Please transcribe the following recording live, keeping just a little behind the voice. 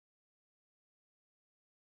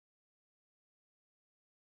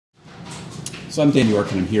So I'm Dan York,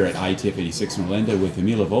 and I'm here at ITF86 in Orlando with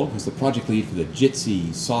Emil Ivov, who's the project lead for the Jitsi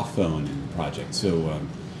softphone project. So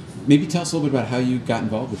maybe tell us a little bit about how you got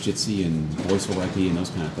involved with Jitsi and voice over IP and those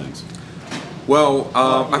kind of things. Well,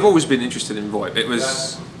 I've always been interested in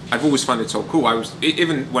VoIP. I've always found it so cool.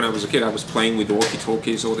 Even when I was a kid, I was playing with the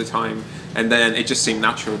walkie-talkies all the time, and then it just seemed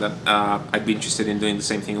natural that I'd be interested in doing the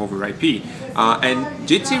same thing over IP. And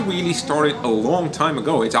Jitsi really started a long time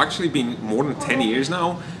ago. It's actually been more than 10 years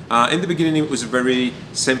now. In the beginning, it was a very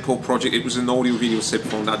simple project. It was an audio-video SIP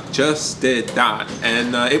phone that just did that,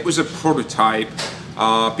 and it was a prototype.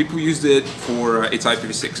 People used it for its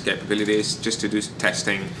IPv6 capabilities, just to do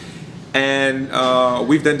testing. And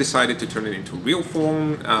we've then decided to turn it into a real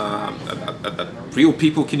phone that real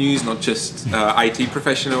people can use, not just IT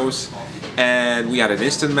professionals. And we added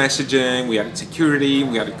instant messaging, we added security,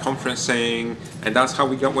 we added conferencing, and that's how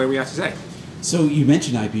we got where we are today. So you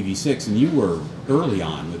mentioned IPv6, and you were early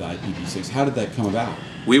on with IPv6. How did that come about?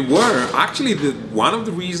 We were. Actually, one of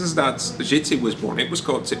the reasons that Jitsi was born, it was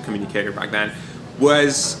called SIP Communicator back then,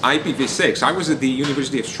 was IPv6. I was at the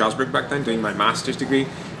University of Strasbourg back then doing my master's degree,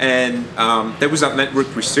 and there was that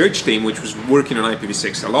network research team which was working on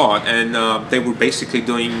IPv6 a lot, and they were basically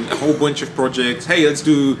doing a whole bunch of projects. Hey, let's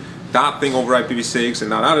do that thing over IPv6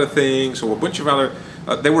 and that other thing, so a bunch of other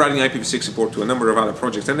they were adding IPv6 support to a number of other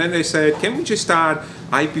projects, and then they said, can we just add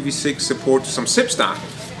IPv6 support to some SIP stack?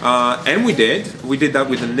 And we did. We did that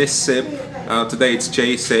with the NIS SIP. Today it's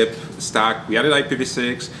JSIP stack. We added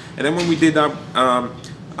IPv6, and then when we did that,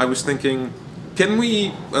 I was thinking, can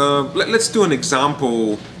we let's do an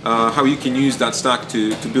example how you can use that stack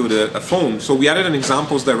to build a phone. So we added an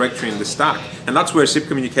examples directory in the stack, and that's where SIP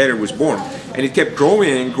Communicator was born. And it kept growing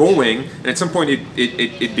and growing, and at some point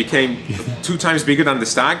it became 2 times bigger than the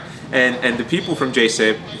stack. And the people from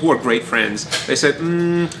JSIP, who are great friends, they said,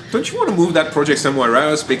 don't you want to move that project somewhere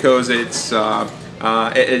else, because it's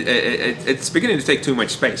beginning to take too much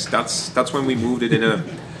space. That's when we moved it in a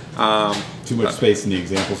too much space in the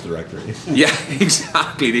examples directory. Yeah,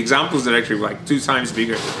 exactly. The examples directory was like 2 times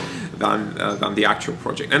bigger than the actual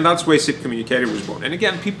project, and that's where SIP Communicator was born. And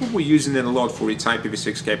again, people were using it a lot for its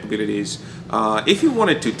IPv6 capabilities. If you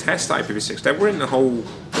wanted to test IPv6, there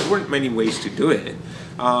weren't many ways to do it,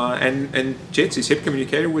 and Jitsi SIP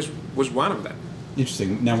Communicator was one of them.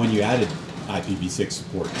 Interesting. Now, when you added IPv6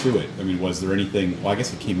 support to it, I mean, was there anything? Well, I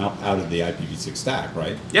guess it came out of the IPv6 stack,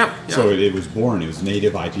 right? Yeah. So it was born. It was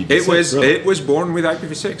native IPv6. It was born with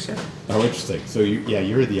IPv6. Yeah. Oh, interesting. So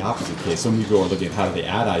you're the opposite case. Some people are looking at how do they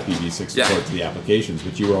add IPv6 support to the applications,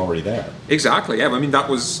 but you were already there. Exactly. Yeah. I mean, that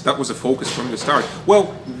was a focus from the start.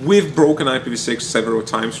 Well, we've broken IPv6 several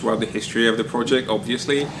times throughout the history of the project,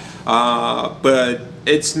 obviously, but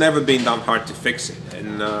it's never been that hard to fix it,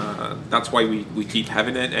 and that's why we keep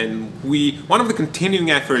having it. And one of the continuing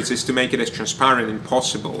efforts is to make it as transparent as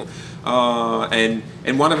possible.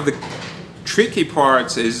 And one of the tricky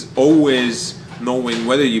parts is always knowing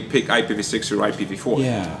whether you pick IPv6 or IPv4.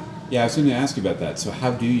 Yeah, I was going to ask you about that. So how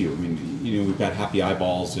do you? I mean, we've got happy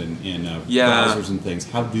eyeballs in browsers and things.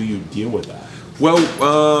 How do you deal with that? Well,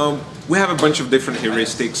 we have a bunch of different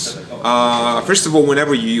heuristics. First of all,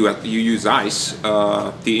 whenever you use ICE,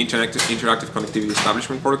 the Interactive Connectivity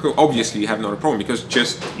Establishment Protocol, obviously you have not a problem, because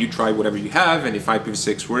just you try whatever you have, and if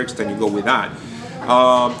IPv6 works, then you go with that.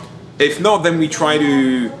 If not, then we try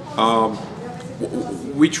to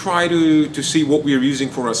see what we are using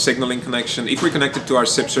for our signaling connection. If we're connected to our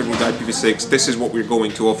SIP server with IPv6, this is what we're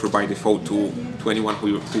going to offer by default to anyone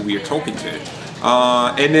who we are talking to.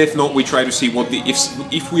 And if not, we try to see what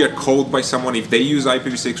if we are called by someone, if they use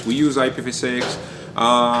IPv6, we use IPv6,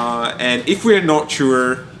 and if we are not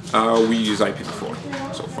sure, we use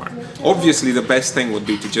IPv4 so far. Obviously, the best thing would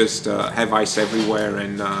be to just have ICE everywhere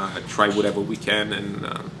and try whatever we can, and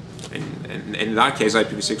in that case,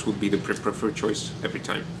 IPv6 would be the preferred choice every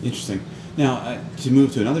time. Interesting. Now, to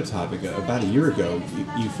move to another topic, about a year ago,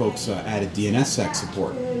 you folks added DNSSEC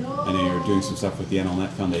support. I know you were doing some stuff with the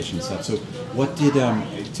NLNet Foundation and stuff. So, what did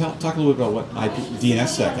talk a little bit about what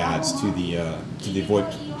DNSSEC adds to the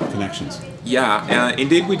VoIP connections? Yeah,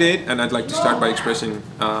 indeed we did, and I'd like to start by expressing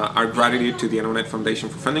our gratitude to the NLNet Foundation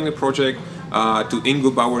for funding the project, to Ingo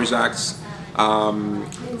Bauersachs,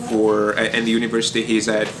 and the university he's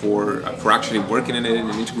at for actually working in it and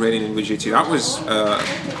integrating it with Jitsi.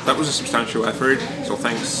 That was a substantial effort. So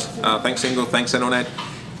thanks Ingo, thanks NLNet.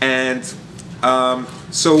 And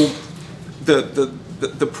so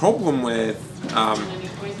the problem with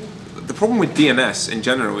DNS in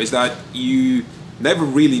general is that you never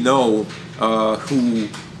really know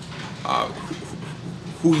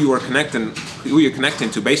who you are connecting who you're connecting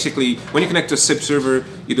to. Basically, when you connect to a SIP server,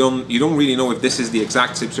 you don't really know if this is the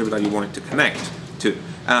exact SIP server that you want it to connect to.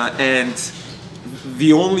 And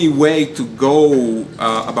the only way to go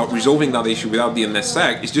about resolving that issue without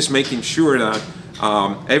DNSSEC is just making sure that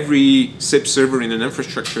every SIP server in an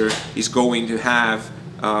infrastructure is going to have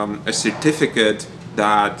a certificate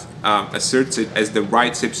that asserts it as the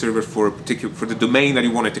right SIP server for the domain that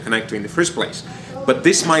you wanted to connect to in the first place. But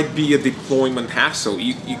this might be a deployment hassle.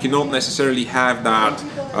 You cannot necessarily have that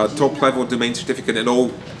top-level domain certificate at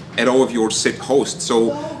all of your SIP hosts.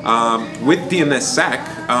 So with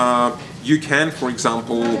DNSSEC, you can, for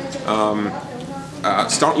example,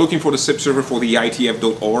 start looking for the SIP server for the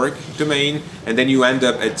itf.org domain, and then you end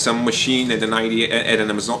up at some machine at an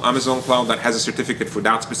Amazon cloud that has a certificate for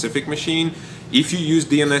that specific machine. If you use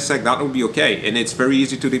DNSSEC, that will be okay, and it's very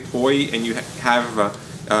easy to deploy, and you have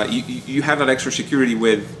you have that extra security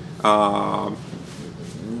with an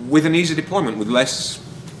easy deployment with less.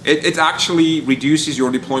 It actually reduces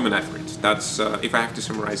your deployment effort. That's if I have to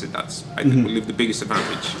summarize it, that's I think will be the biggest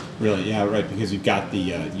advantage. Really, yeah, right. Because you've got the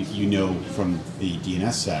you know from the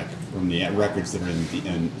DNSSEC, from the records that are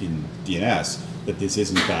in DNS, that this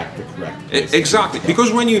is in fact the correct place. Exactly,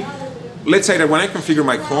 because when you, let's say that when I configure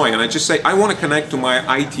my client, I just say I want to connect to my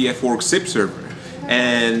ITF.org SIP server,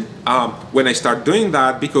 and when I start doing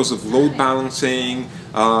that, because of load balancing,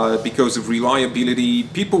 because of reliability,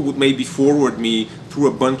 people would maybe forward me through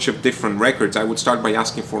a bunch of different records. I would start by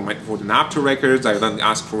asking for the NAPTR records, I would then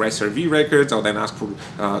ask for SRV records, I would then ask for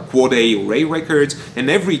Quad A or A records, and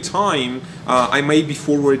every time I may be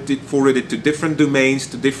forwarded to different domains,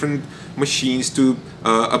 to different machines, to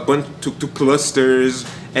a bunch to clusters,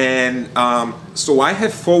 and so I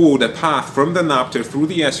have followed a path from the NAPTR through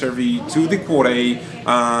the SRV to the Quad A,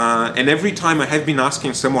 and every time I have been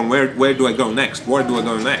asking someone where do I go next, where do I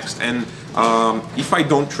go next, and if I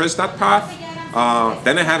don't trust that path,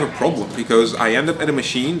 then I have a problem, because I end up at a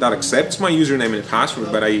machine that accepts my username and password,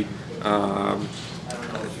 but I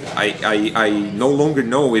no longer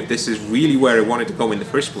know if this is really where I wanted to go in the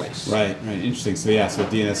first place. Right, right. Interesting. So yeah, so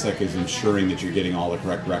DNSSEC is ensuring that you're getting all the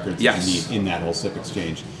correct records that you need in that whole SIP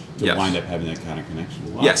exchange to wind up having that kind of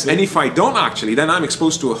connection. Wow. Yes, and if I don't actually, then I'm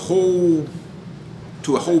exposed to a whole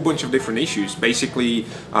bunch of different issues. Basically,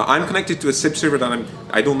 I'm connected to a SIP server that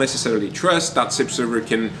I don't necessarily trust. That SIP server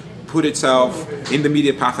can put itself in the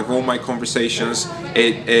media path of all my conversations.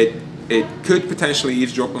 It could potentially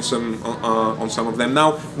eavesdrop on some of them.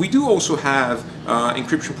 Now, we do also have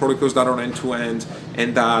encryption protocols that are end-to-end,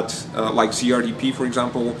 and that, like ZRDP, for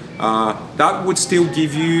example, that would still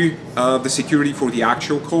give you the security for the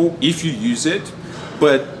actual call if you use it,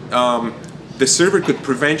 but the server could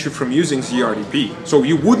prevent you from using ZRDP. So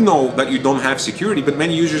you would know that you don't have security, but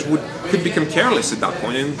many users could become careless at that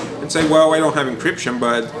point and say, well, I don't have encryption,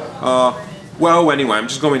 but well, anyway, I'm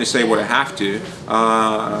just going to say what I have to,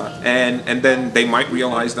 and then they might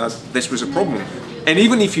realize that this was a problem. And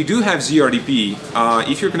even if you do have ZRDP,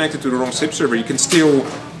 if you're connected to the wrong SIP server, you can still,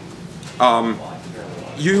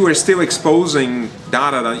 you are still exposing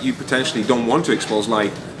data that you potentially don't want to expose,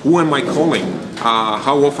 like who am I calling,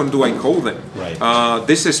 how often do I call them. Right.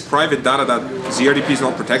 This is private data that ZRDP is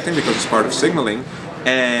not protecting because it's part of signaling,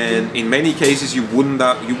 and in many cases you wouldn't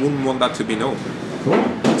want that to be known. Cool,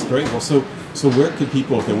 that's great. Well, so where can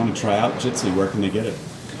people, if they want to try out Jitsi, where can they get it?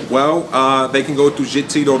 Well, they can go to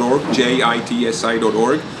jitsi.org,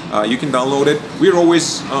 jitsi.org. You can download it. We're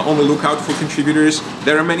always on the lookout for contributors.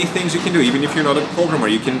 There are many things you can do, even if you're not a programmer.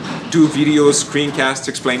 You can do videos, screencasts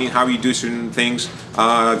explaining how you do certain things,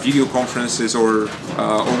 video conferences or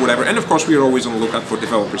whatever. And of course, we are always on the lookout for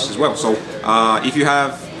developers as well. So if you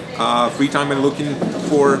have free time and looking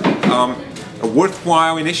for a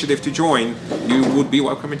worthwhile initiative to join, you would be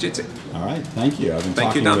welcome at Jitsi. All right, thank you. I've been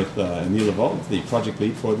talking with Emil Ivov, the project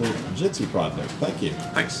lead for the Jitsi project. Thank you.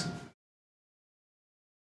 Thanks.